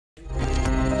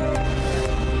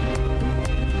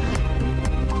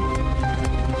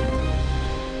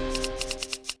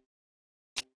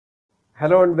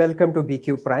Hello and welcome to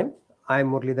BQ Prime. I am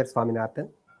Muralidhar Swaminathan.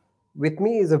 With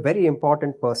me is a very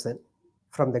important person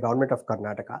from the government of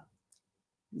Karnataka.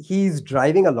 He is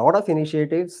driving a lot of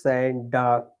initiatives, and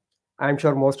I'm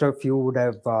sure most of you would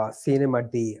have seen him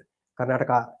at the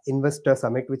Karnataka Investor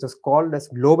Summit, which is called as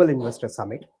Global Investor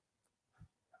Summit.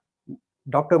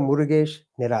 Dr. Murugesh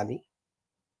Nirani.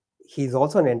 He is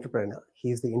also an entrepreneur. He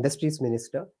is the industries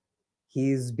minister.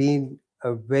 He's been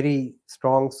a very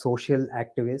strong social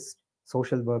activist,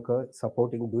 social worker,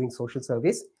 supporting, doing social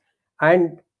service,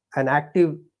 and an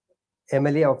active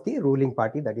MLA of the ruling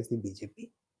party, that is the BJP.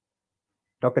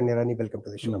 Dr. Nirani, welcome to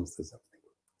the show. Namaste, sir.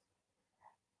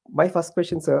 My first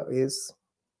question, sir, is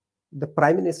the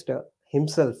Prime Minister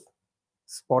himself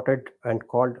spotted and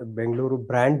called Bengaluru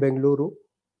brand Bengaluru,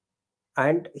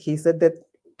 and he said that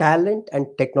talent and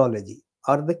technology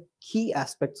are the key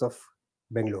aspects of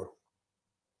Bengaluru.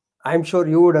 I'm sure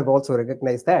you would have also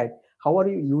recognized that. How are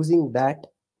you using that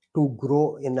to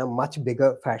grow in a much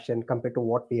bigger fashion compared to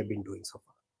what we have been doing so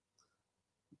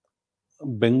far?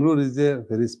 Bengaluru is a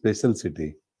very special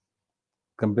city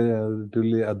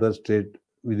comparatively other state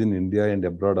within India and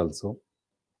abroad also.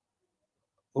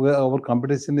 Where our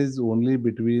competition is only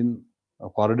between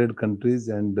foreign countries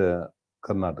and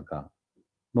Karnataka.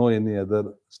 No any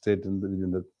other state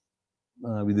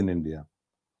within India.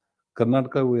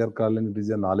 Karnataka, we are calling it is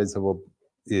a knowledge hub of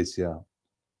Asia.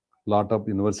 Lot of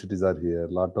universities are here.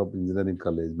 Lot of engineering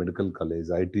college, medical college,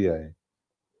 ITI,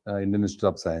 Indian Institute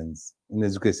of Science, in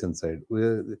education side.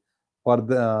 For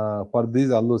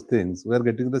these all those things, we are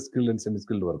getting the skilled and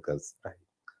semi-skilled workers. Right.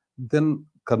 Then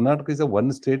Karnataka is a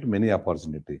one state, many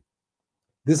opportunity.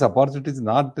 This opportunity is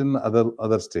not in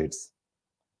other states.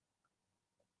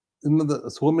 In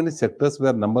so many sectors, we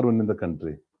are number one in the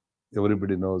country.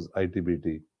 Everybody knows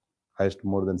IT/BT, highest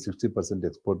more than 60%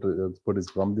 export is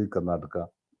from the Karnataka.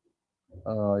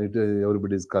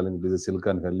 Everybody is calling it the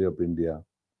Silicon Valley of India.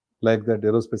 Like that,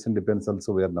 aerospace and defense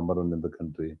also we are number one in the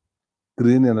country.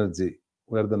 Green energy,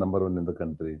 we are the number one in the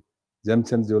country.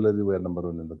 Gems and jewelry, we are number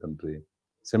one in the country.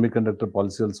 Semiconductor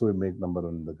policy also we make number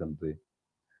one in the country.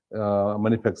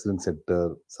 Manufacturing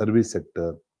sector, service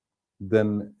sector,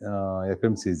 then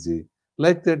FMCG.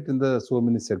 Like that, in the so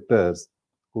many sectors,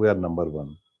 we are number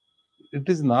one. It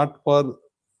is not for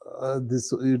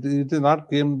this. It is not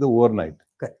came the overnight.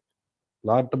 Correct.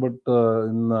 Lot about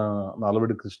in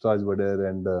Nalvadi Krishraj Vader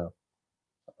and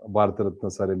Bharata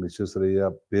Ratna Sare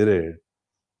Vishwesvaraya period,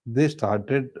 they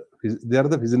started. They are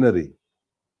the visionary.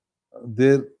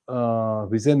 Their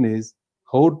vision is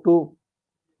how to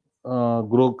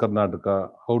grow Karnataka,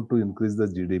 how to increase the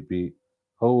GDP,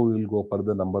 how we will go for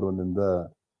the number one in the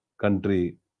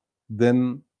country,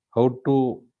 then how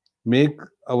to make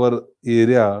our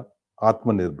area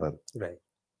Atmanirbhar. Right.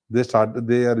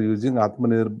 They are using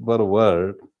Atmanirbhar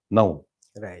word now.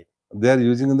 Right. They are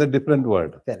using in the different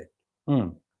word. Correct.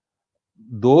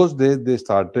 Those days they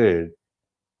started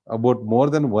about more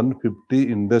than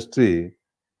 150 industry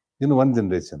in one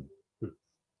generation.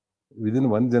 Within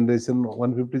one generation,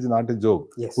 150 is not a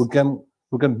joke. Yes. We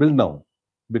can build now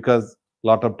because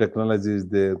lot of technology is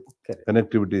there, Correct.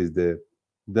 connectivity is there.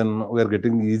 Then we are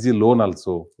getting easy loan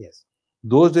also. Yes.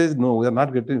 Those days, no, we are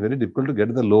not getting very difficult to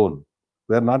get the loan.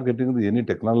 We are not getting any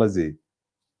technology.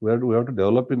 We have to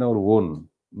develop in our own,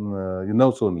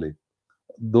 in-house only.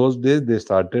 Those days they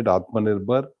started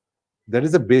Atmanirbhar. That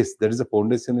is the base. That is the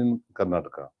foundation in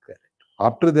Karnataka. Correct.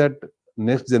 After that,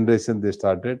 next generation they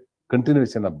started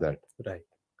continuation of that. Right.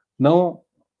 Now,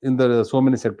 in the so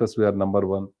many sectors, we are number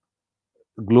one.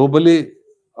 Globally,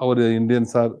 our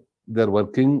Indians they are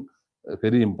working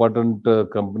very important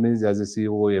companies as a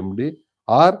CEO, MD,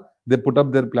 or they put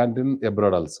up their plant in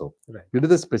abroad also. Right. It is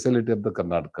the specialty of the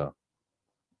Karnataka.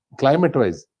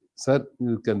 Climate-wise, sir,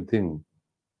 you can think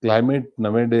climate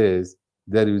nowadays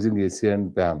they are using AC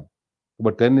and fan.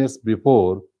 But 10 years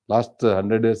before, last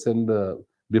 100 years and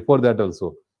before that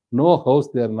also, no house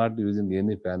they are not using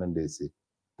any fan and AC.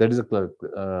 That is a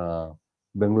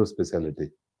Bengaluru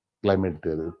specialty, climate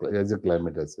as a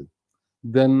climate asset.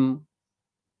 Then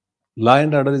law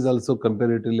and order is also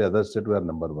comparatively other state we are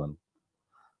number one.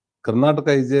 Karnataka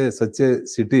is such a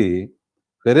city,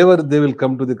 wherever they will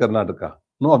come to the Karnataka,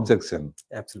 no objection.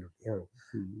 Absolutely.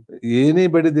 Yeah.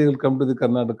 Anybody they will come to the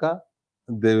Karnataka,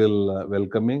 they will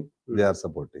welcoming, they are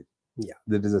supporting. Yeah.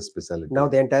 That is a specialty. Now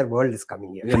the entire world is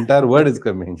coming here. The entire world is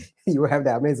coming. You have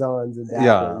the Amazons and the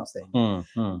Yeah. Apples.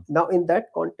 And now, in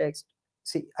that context,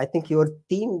 see, I think your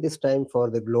theme this time for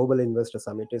the Global Investor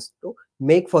Summit is to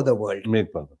make for the world.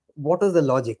 Make for them. What is the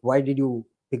logic? Why did you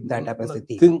pick that up as a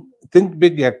theme? Think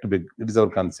big, act big. It is our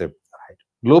concept. Right.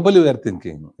 Globally, we are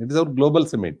thinking. It is our global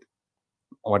summit.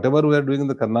 Whatever we are doing in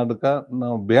the Karnataka,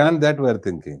 now beyond that we are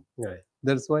thinking. Right.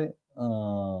 That's why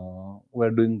we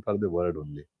are doing for the world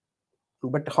only.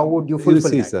 But how would you You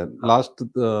fulfill see, that? sir, last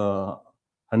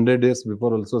 100 years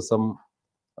before also some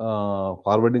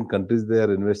forwarding countries, they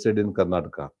are invested in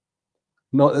Karnataka.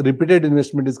 Now, repeated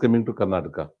investment is coming to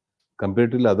Karnataka.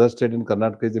 Comparatively, other state in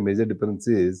Karnataka is a major difference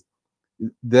is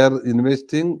they are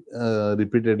investing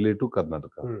repeatedly to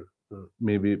Karnataka. Hmm, hmm,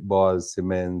 Maybe Bosch,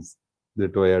 Siemens, the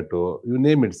Toyota, you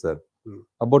name it, sir. hmm.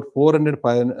 About 400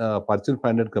 Fortune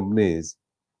 500 companies,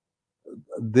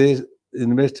 they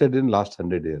invested in last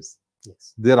 100 years.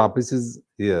 Yes. Their offices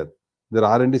here, their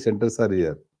R&D centers are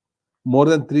here. More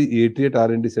than 388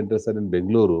 R&D centers are in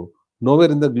Bengaluru, nowhere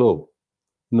in the globe.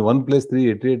 In one place,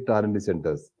 388 R&D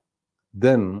centers.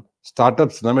 Then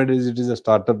startups, nowadays it is a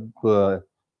startup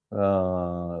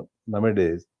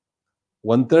nowadays.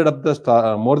 More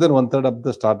than one third of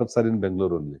the startups are in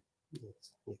Bengaluru only.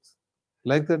 Yes. Yes.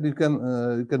 Like that, you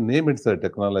can name it, sir,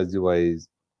 technology wise,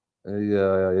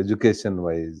 education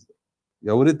wise,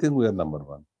 everything we are number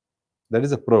one. That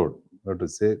is a proud, what to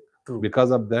say. True.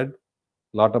 Because of that,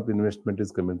 lot of investment is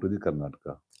coming to the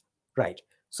Karnataka. Right.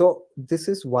 So this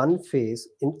is one phase.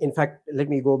 In fact, let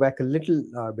me go back a little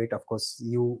bit. Of course,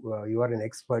 you are an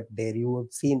expert there. You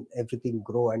have seen everything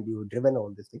grow and you've driven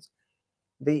all these things.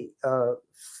 The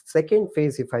second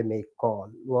phase, if I may call,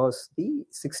 was the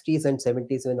 60s and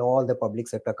 70s when all the public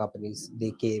sector companies,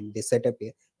 they came, they set up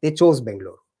here, they chose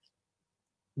Bangalore.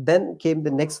 Then came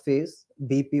the next phase,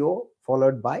 BPO,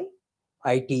 followed by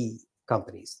IT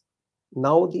companies.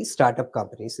 Now the startup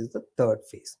companies is the third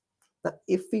phase. Now,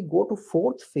 if we go to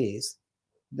fourth phase,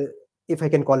 the if I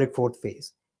can call it fourth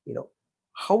phase,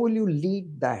 how will you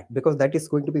lead that? Because that is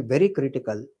going to be very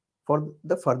critical for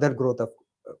the further growth of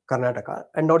Karnataka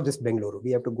and not just Bengaluru.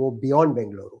 We have to go beyond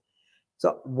Bengaluru.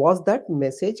 So, was that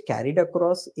message carried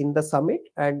across in the summit,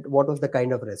 and what was the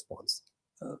kind of response?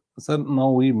 Sir,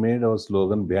 now we made our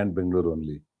slogan beyond Bengaluru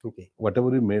only. Okay. Whatever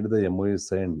we made the MOU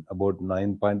signed, about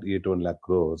 9.81 lakh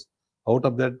crores, out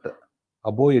of that,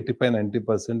 above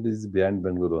 85-90% is beyond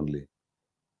Bengaluru only.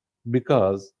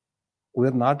 Because we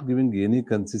are not giving any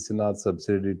concession or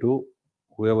subsidy to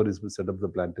whoever is to set up the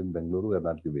plant in Bengaluru, we are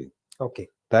not giving. Okay.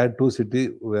 Tier 2 city,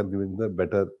 we are giving the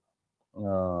better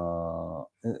uh,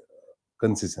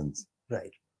 concessions.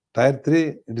 Right. Tier 3,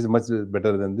 it is much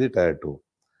better than the Tier 2.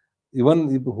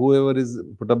 Even if whoever is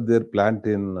put up their plant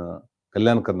in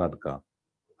Kalyan, Karnataka,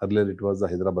 earlier it was the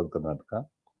Hyderabad, Karnataka,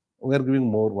 we are giving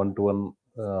more one-to-one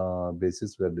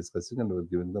basis, we are discussing and we are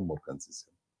giving them more concession.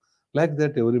 Like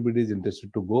that, everybody is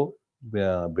interested to go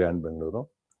beyond Bengaluru.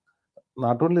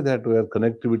 Not only that, we have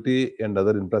connectivity and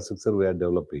other infrastructure we are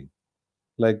developing.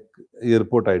 Like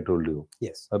airport, I told you.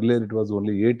 Yes. Earlier, it was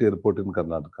only 8 airport in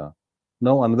Karnataka.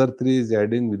 Now, another 3 is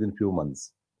adding within few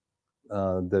months.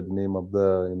 The name of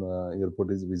the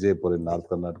airport is Vijaypur in North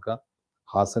Karnataka,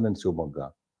 Hassan and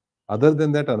Shivamogga. Other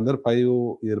than that, another 5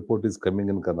 airport is coming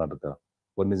in Karnataka.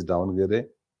 One is Davangere,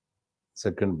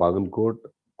 second Bagalkot,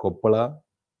 Koppala,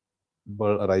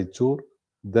 Raichur,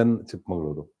 then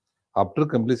Chikmagaluru. After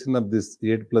completion of this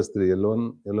 8 plus 3,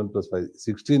 11 plus 5,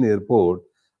 16 airport,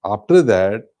 after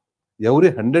that, every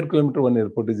 100 kilometer one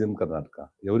airport is in Karnataka.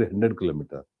 Every 100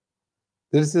 kilometer.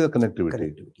 There is a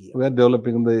connectivity. Yeah. We are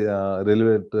developing the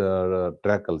railway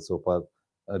track also for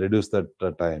reduce that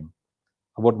time.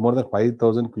 About more than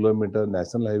 5,000 kilometer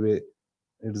national highway,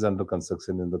 it is under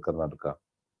construction in the Karnataka.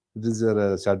 It is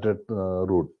a chartered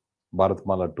route,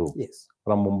 Bharatmala 2. Yes.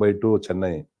 From Mumbai to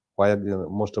Chennai.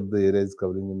 Most of the area is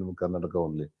covering in Karnataka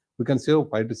only. We can save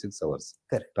 5 to 6 hours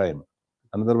time.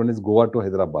 Another one is Goa to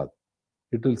Hyderabad.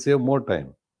 It will save more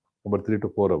time, about 3 to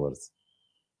 4 hours.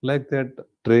 Like that,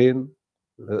 train,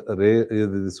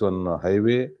 this one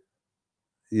highway,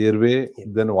 airway,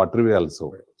 then waterway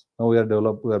also. Now we are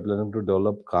planning to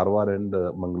develop Karwar and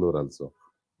Mangalore also.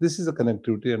 This is a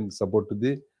connectivity and support to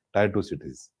the Tier 2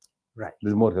 cities. Right.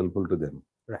 This is more helpful to them.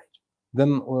 Right.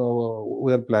 Then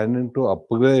we are planning to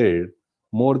upgrade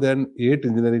more than 8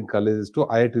 engineering colleges to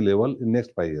IIT level in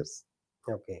next 5 years.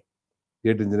 Okay.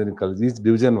 8 engineering colleges, each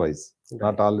division wise,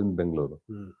 not all in Bengaluru.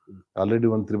 Already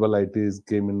one triple ITs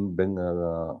came in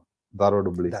Dharwad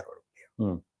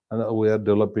Hubli. And we are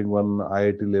developing one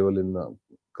IIT level in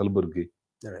Kalaburgi.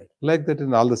 Right. Like that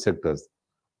in all the sectors.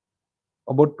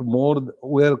 About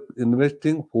we are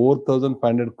investing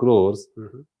 4,500 crores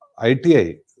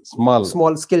ITI, small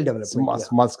skill development.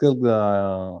 Small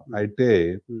scale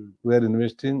ITI, we are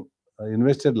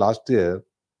invested last year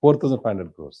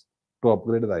 4,500 crores to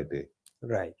upgrade the ITI.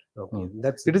 Right. Okay.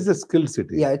 It is a skill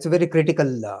city. Yeah, it's a very critical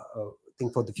thing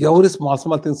for the future. Every small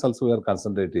things also we are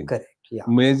concentrating. Correct. Yeah.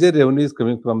 Major revenue is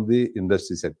coming from the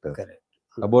industry sector. Correct.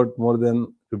 About more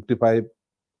than 55%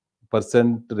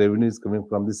 revenue is coming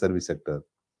from the service sector.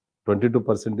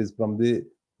 22% is from the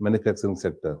manufacturing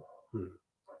sector. Hmm.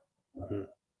 Hmm.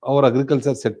 Our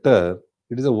agriculture sector,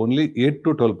 it is only 8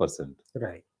 to 12%.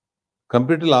 Right.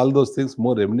 Compared to all those things,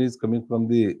 more revenue is coming from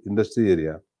the industry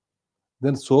area.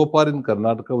 Then so far in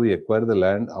Karnataka, we acquired the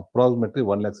land approximately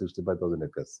 1,65,000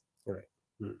 acres. Right.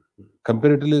 Hmm. Hmm.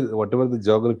 Comparatively, whatever the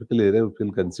geographical area we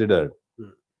feel considered, Hmm.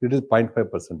 it is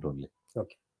 0.5% only.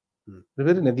 Okay. Hmm.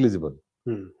 Very negligible.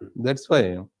 Hmm. Hmm. That's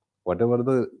why whatever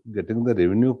the getting the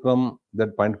revenue from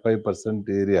that 0.5%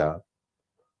 area,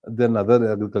 then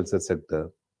other agriculture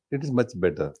sector, it is much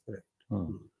better. Right. Hmm.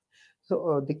 Hmm.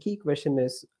 So the key question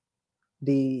is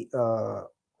the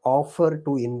offer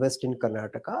to invest in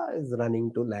Karnataka is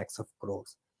running to lakhs of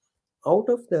crores. Out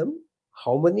of them,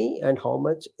 how many and how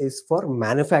much is for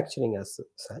manufacturing as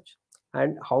such,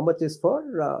 and how much is for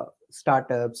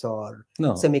startups or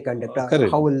No, semiconductor?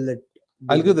 correct. How will it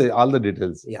I'll be? give all the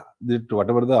details. Yeah.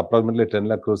 Whatever the approximately 10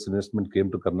 lakh crores investment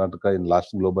came to Karnataka in last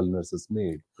global investors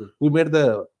meet, Hmm. we made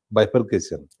the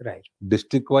bifurcation. Right.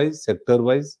 District wise, sector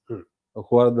wise, Hmm.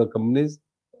 who are the companies,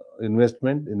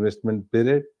 investment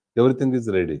period, everything is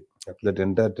ready. Okay. That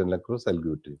entire 10 lakh crores, I'll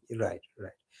give it to you. Right.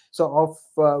 Right. So of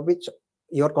which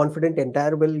you're confident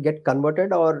entire will get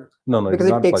converted, or No, it because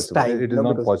is it not takes possible. time, It is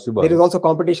not because possible. there is also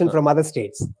competition from other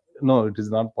states. No, it is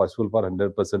not possible for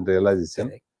 100% realization.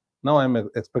 Correct. Now I'm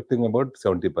expecting about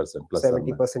 70% plus or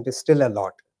minus. 70% is still a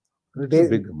lot. It's a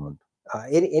big amount.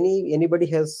 Anybody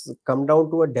has come down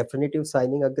to a definitive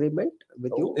signing agreement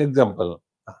with you? Example,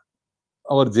 Ah.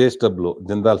 our JSW,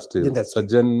 Jindal Steel, Jindal Steel.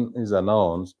 Sajjan is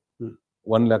announced Hmm.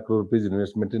 1 lakh crore rupees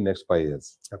investment in next 5 years.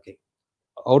 Okay.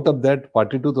 Out of that,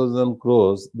 42,000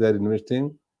 crores, they are investing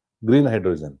green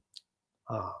hydrogen.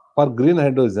 Ah. For green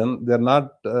hydrogen,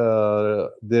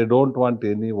 they don't want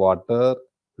any water,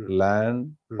 Hmm. land,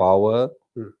 Hmm. power,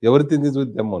 Hmm. everything is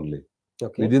with them only.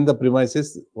 Okay. Within the premises,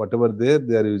 whatever they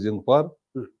are using for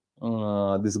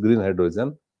Hmm. this green hydrogen,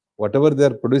 whatever they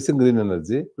are producing green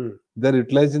energy, Hmm. they are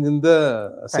utilizing in the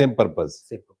same purpose.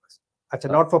 Same purpose. Achha,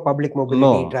 not for public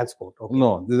mobility No, transport. Okay.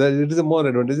 no, it is a more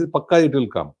advantage. Pakka it will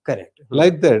come. Correct.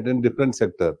 Like that in different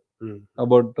sector. Hmm.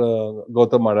 About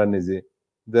Gautam Adani,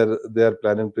 they are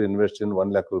planning to invest in 1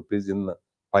 lakh rupees in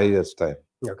 5 years time.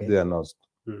 Okay. They announced.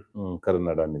 Hmm. Karan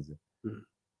Adani.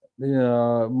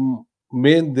 Hmm.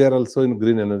 Main, they are also in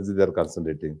green energy. They are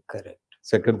concentrating. Correct.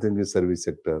 Second thing is service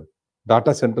sector.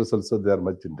 Data centers also they are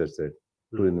much interested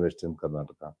to Hmm. invest in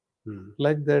Karnataka. Hmm.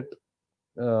 Like that,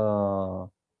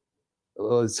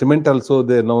 cement also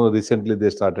they now recently they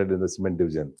started in the cement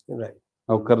division. Right.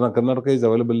 Now Karnataka is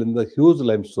available in the huge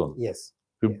limestone. Yes.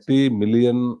 50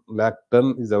 million lakh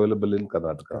ton is available in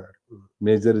Karnataka. Correct. Hmm.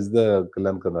 Major is the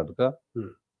Kalyan Karnataka.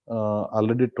 Hmm.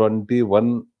 Already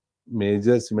 21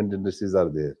 major cement industries are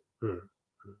there. Hmm.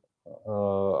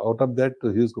 Out of that,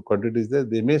 huge quantity is there.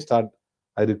 They may start.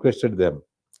 I requested them.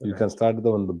 You can start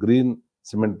the green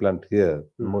cement plant here,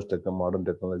 most modern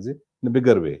technology, in a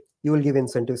bigger way. You will give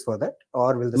incentives for that,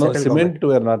 or will the No, central cement government?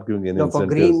 we are not giving any No, for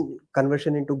incentives. green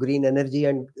conversion into green energy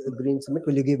and green cement,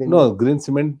 will you give? No, green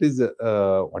cement is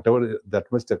whatever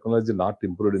that much technology not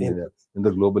improved in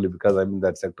the globally, because I'm in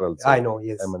that sector also. I know,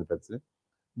 yes. I'm manufacturing,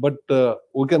 but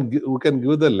we can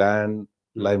give the land,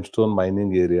 limestone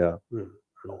mining area,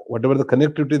 whatever the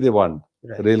connectivity they want,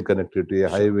 rail connectivity,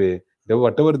 highway,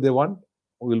 whatever they want,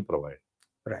 we will provide.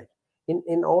 Right.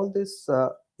 In all this,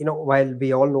 while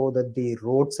we all know that the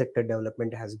road sector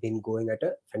development has been going at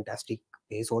a fantastic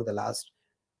pace over the last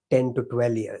 10 to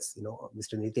 12 years,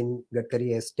 Mr. Nitin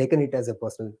Gadkari has taken it as a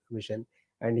personal mission,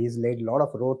 and he's laid a lot of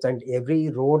roads, and every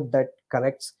road that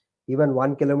connects even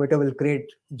 1 kilometer will create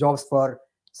jobs for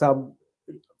some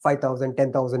 5,000,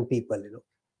 10,000 people,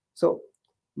 So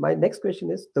my next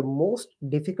question is the most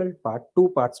difficult part, two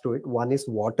parts to it. One is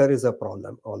water is a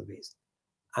problem always,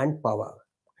 and power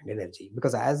and energy,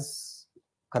 because as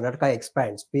Karnataka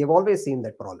expands, we have always seen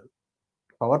that problem,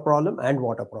 power problem and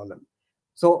water problem.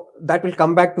 So that will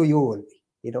come back to you only,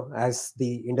 as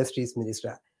the industries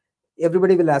minister.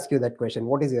 Everybody will ask you that question.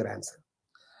 What is your answer?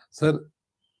 Sir,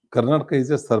 Karnataka is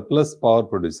a surplus power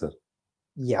producer.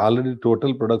 Yeah. Already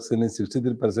total production is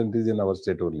 63% is in our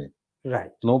state only.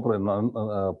 Right. No,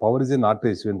 power is not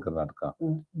an issue in Karnataka.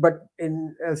 But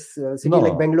in a city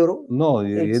like Bengaluru? No,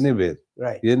 anywhere.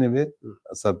 Right. Anywhere,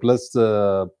 surplus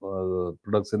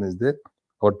production is there.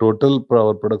 Our total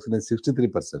power production is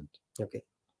 63%. Okay.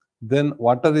 Then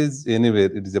water is anywhere,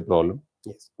 it is a problem.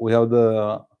 Yes. We have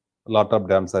the lot of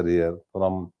dams are here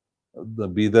from the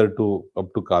Bidar to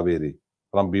up to Kaveri,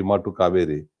 from Bhima to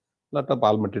Kaveri. Lot of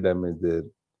Almaty dam is there,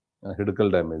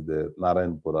 Hidakal dam is there,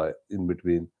 Narayanpura in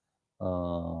between.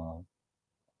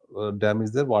 uh, dam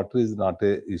is there, water is not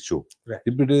a issue. Right.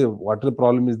 If it is water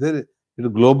problem is there,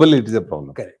 globally it is a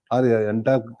problem. Correct. Or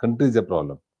entire country is a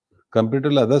problem. Compared to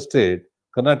other state,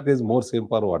 Karnataka is more safe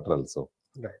for water also.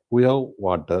 Right. We have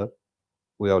water,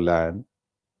 we have land,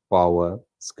 power,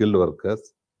 skilled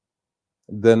workers,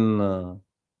 then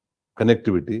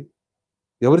connectivity.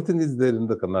 Everything is there in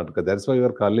the Karnataka. That's why we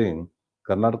are calling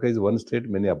Karnataka is one state,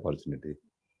 many opportunity.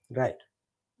 Right.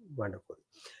 Wonderful.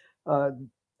 Uh,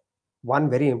 One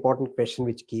very important question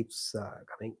which keeps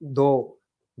coming, though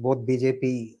both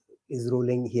BJP is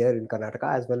ruling here in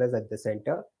Karnataka as well as at the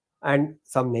center and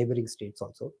some neighboring states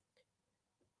also.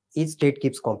 Each state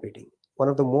keeps competing. One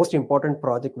of the most important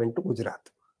project went to Gujarat.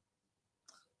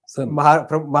 Sir,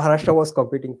 From Maharashtra was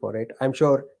competing for it. I'm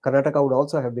sure Karnataka would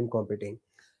also have been competing.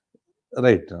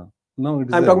 right. No, it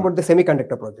is I'm talking about the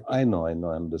semiconductor project. I know, I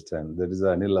understand. There is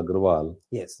Anil Agarwal.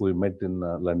 Yes. We met in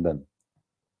London,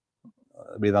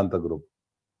 Vedanta Group.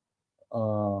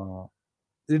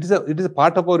 It is a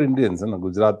part of our Indians,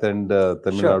 Gujarat and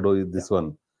Tamil Sure. Nadu is this Yeah.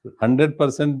 one.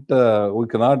 100% we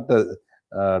cannot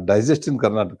digest in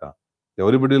Karnataka.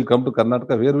 Everybody will come to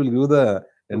Karnataka, where will give the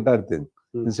entire thing.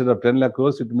 Instead of 10 lakh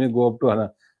crores, it may go up to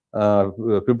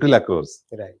 50 lakh crores.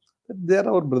 Right. They are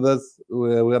our brothers.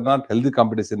 We are not healthy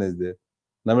competition is there.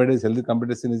 Nowadays, healthy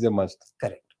competition is a must.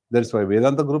 Correct. That's why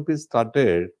Vedanta Group is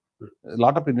started. A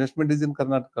lot of investment is in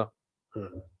Karnataka.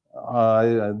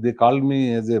 They called me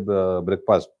as a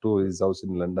breakfast to his house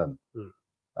in London.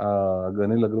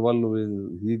 Anil Agarwal,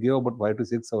 he gave about 5 to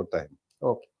 6 hour time.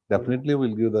 Okay. Definitely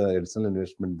will give the additional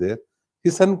investment there.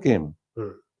 His son came.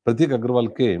 Pratik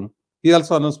Agarwal came. He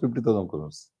also announced 50,000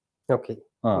 crores. Okay.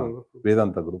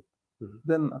 Vedanta Group.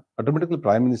 Then automatically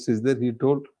Prime Minister is there. He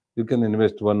told you can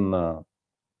invest one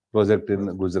project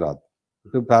in Gujarat.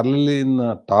 So parallelly in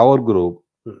Tower Group,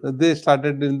 they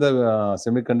started in the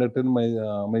semiconductor in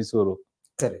Mysuru.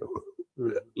 Correct.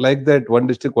 Like that, one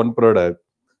district, one product.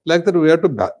 Like that, we have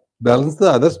to balance the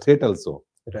other state also.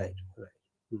 Right.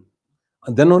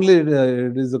 And then only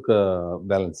it is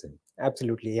balancing.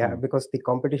 Absolutely, yeah, because the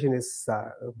competition is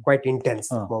quite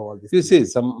intense among all these. You see,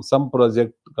 some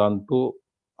project gone to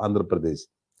Andhra Pradesh.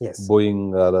 Yes. Boeing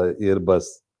or Airbus.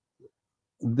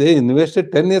 They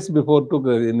invested 10 years before to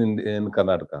in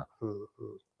Karnataka.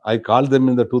 I called them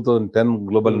in the 2010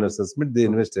 Global Investors Meet. They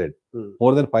invested.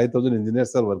 More than 5,000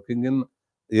 engineers are working in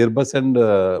Airbus and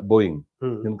Boeing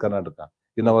in Karnataka,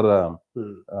 in our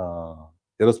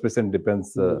aerospace and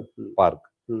defense park.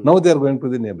 Now they are going to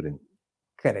the neighboring.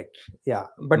 Correct. Yeah.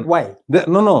 But why? They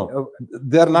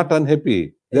are not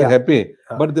unhappy. They are happy.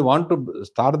 But they want to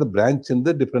start the branch in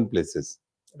the different places.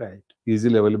 Right.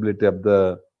 Easily availability of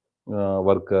the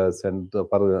workers and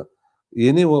for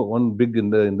any one big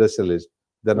industrialist,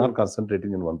 they are not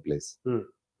concentrating in one place.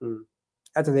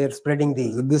 So they are spreading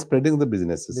the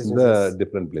businesses in the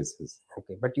different places.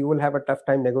 Okay, but you will have a tough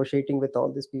time negotiating with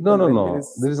all these people. No.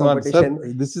 There is not. Sir,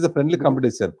 this is a friendly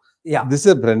competition. Yeah. This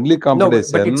is a friendly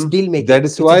competition. No, but it's deal making. That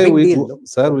is why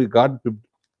we got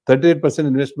 38%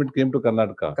 investment came to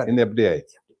Karnataka in FDI.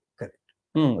 Correct.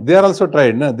 They are also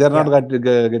tried. No? They are not got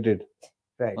get it.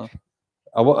 Right.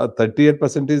 Our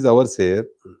 38% is our share.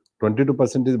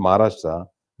 22% is Maharashtra.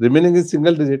 Remaining is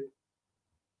single digit.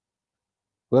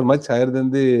 We are much higher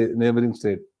than the neighboring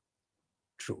state.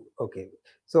 True. Okay.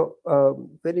 So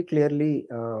very clearly,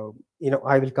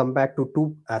 I will come back to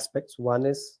two aspects. One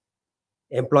is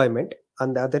employment,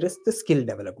 and the other is the skill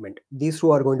development. These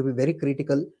two are going to be very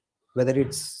critical, whether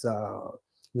it's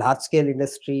large-scale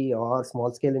industry or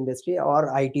small-scale industry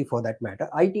or IT for that matter.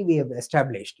 IT we have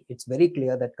established. It's very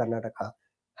clear that Karnataka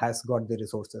has got the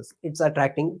resources. It's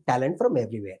attracting talent from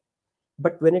everywhere.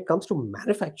 But when it comes to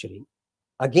manufacturing,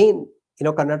 again,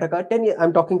 Karnataka, 10 years,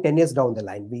 I'm talking 10 years down the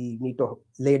line, we need to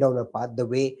lay down a path the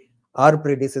way our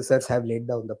predecessors have laid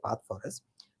down the path for us.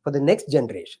 For the next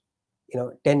generation,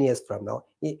 10 years from now.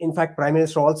 In fact, Prime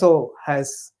Minister also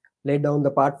has laid down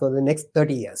the path for the next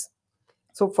 30 years.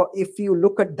 So if you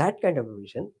look at that kind of a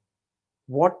vision,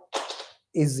 what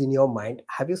is in your mind?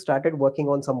 Have you started working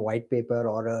on some white paper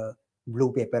or a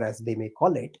blue paper, as they may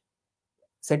call it,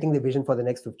 setting the vision for the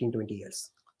next 15, 20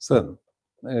 years? Sir,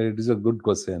 it is a good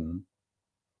question.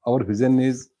 Our vision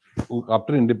is,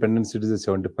 after independence, it is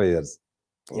 75 years.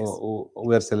 Yes.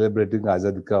 We are celebrating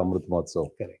Azadi Ka Amrit Mahotsav.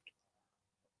 Correct.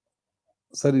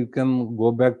 Sir, you can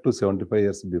go back to 75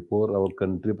 years before. Our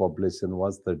country population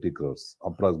was 30 crores,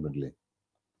 approximately.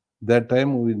 That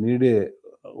time, we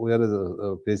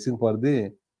are facing for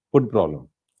the food problem.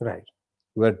 Right.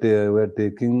 We are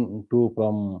taking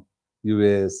from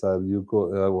US or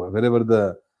UK, wherever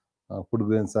the food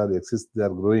grains exist, they are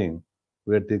growing.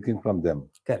 We are taking from them.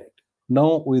 Correct.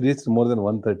 Now we reached more than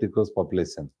 130 crores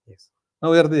population. Yes.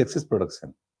 Now we are the excess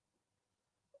production.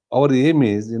 Our aim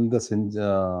is in the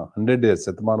 100 days,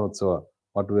 Shatmanotsava,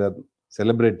 what we are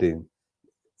celebrating,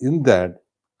 in that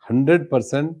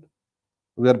 100%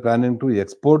 we are planning to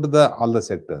export all the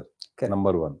sector. Correct.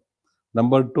 Number one.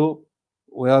 Number two,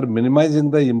 we are minimizing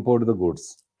the import the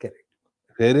goods. Correct.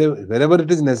 Wherever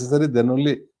it is necessary, then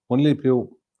only if you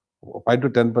 5 to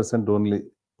 10% only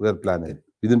we are planning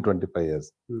within 25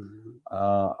 years.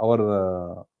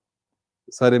 Our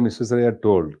Sir M. Visvesvaraya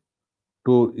told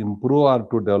to improve or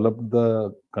to develop the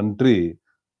country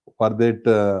for that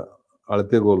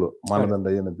Alategolu,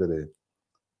 Manadanda ಏನಂತಾರೆ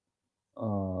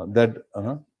that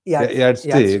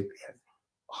yardstick,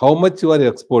 how much you are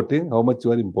exporting, how much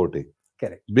you are importing.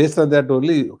 Correct. Based on that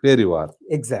only where you are.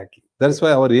 Exactly. That's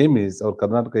why our aim is, our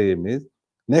Karnataka aim is,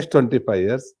 next 25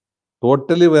 years,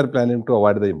 totally we are planning to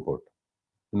avoid the import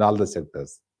in all the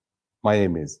sectors. My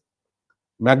aim is.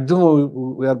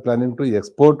 Maximum we are planning to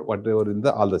export whatever in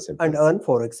all the sectors. And earn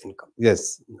forex income.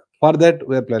 Yes. For that,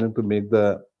 we are planning to make the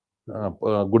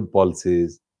good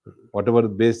policies, whatever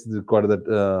base required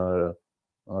that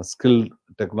skilled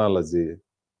technology,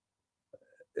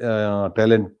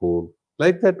 talent pool,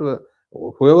 like that.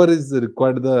 Whoever is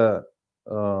required the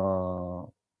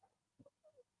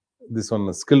this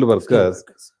one skilled workers,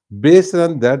 based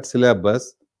on that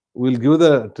syllabus, we will give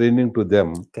the training to them.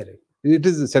 Correct. It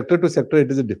is sector to sector, it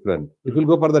is different. If you will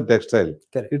go for the textile,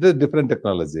 correct, it is different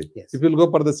technology. Yes. If you will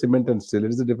go for the cement and steel,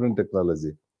 it is a different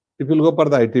technology. If you will go for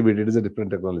the ITBT, it is a different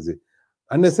technology.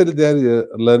 Unnecessarily, they are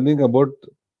learning about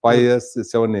 5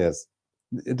 years, 7 years.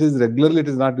 It is regularly, it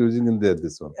is not using in there,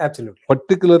 this one. Absolutely.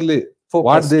 Particularly, Focused.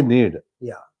 what they need.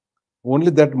 Yeah.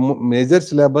 Only that major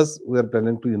syllabus, we are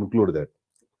planning to include that.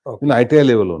 Okay. In ITI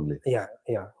level only. Yeah,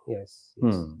 yes.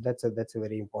 That's a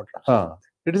very important.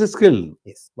 It is a skill.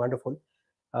 Yes, wonderful.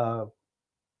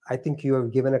 I think you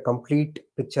have given a complete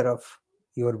picture of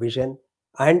your vision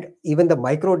and even the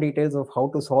micro details of how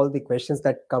to solve the questions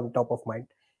that come top of mind.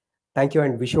 Thank you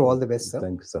and wish you all the best, sir.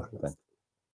 Thank you, sir. Thank you.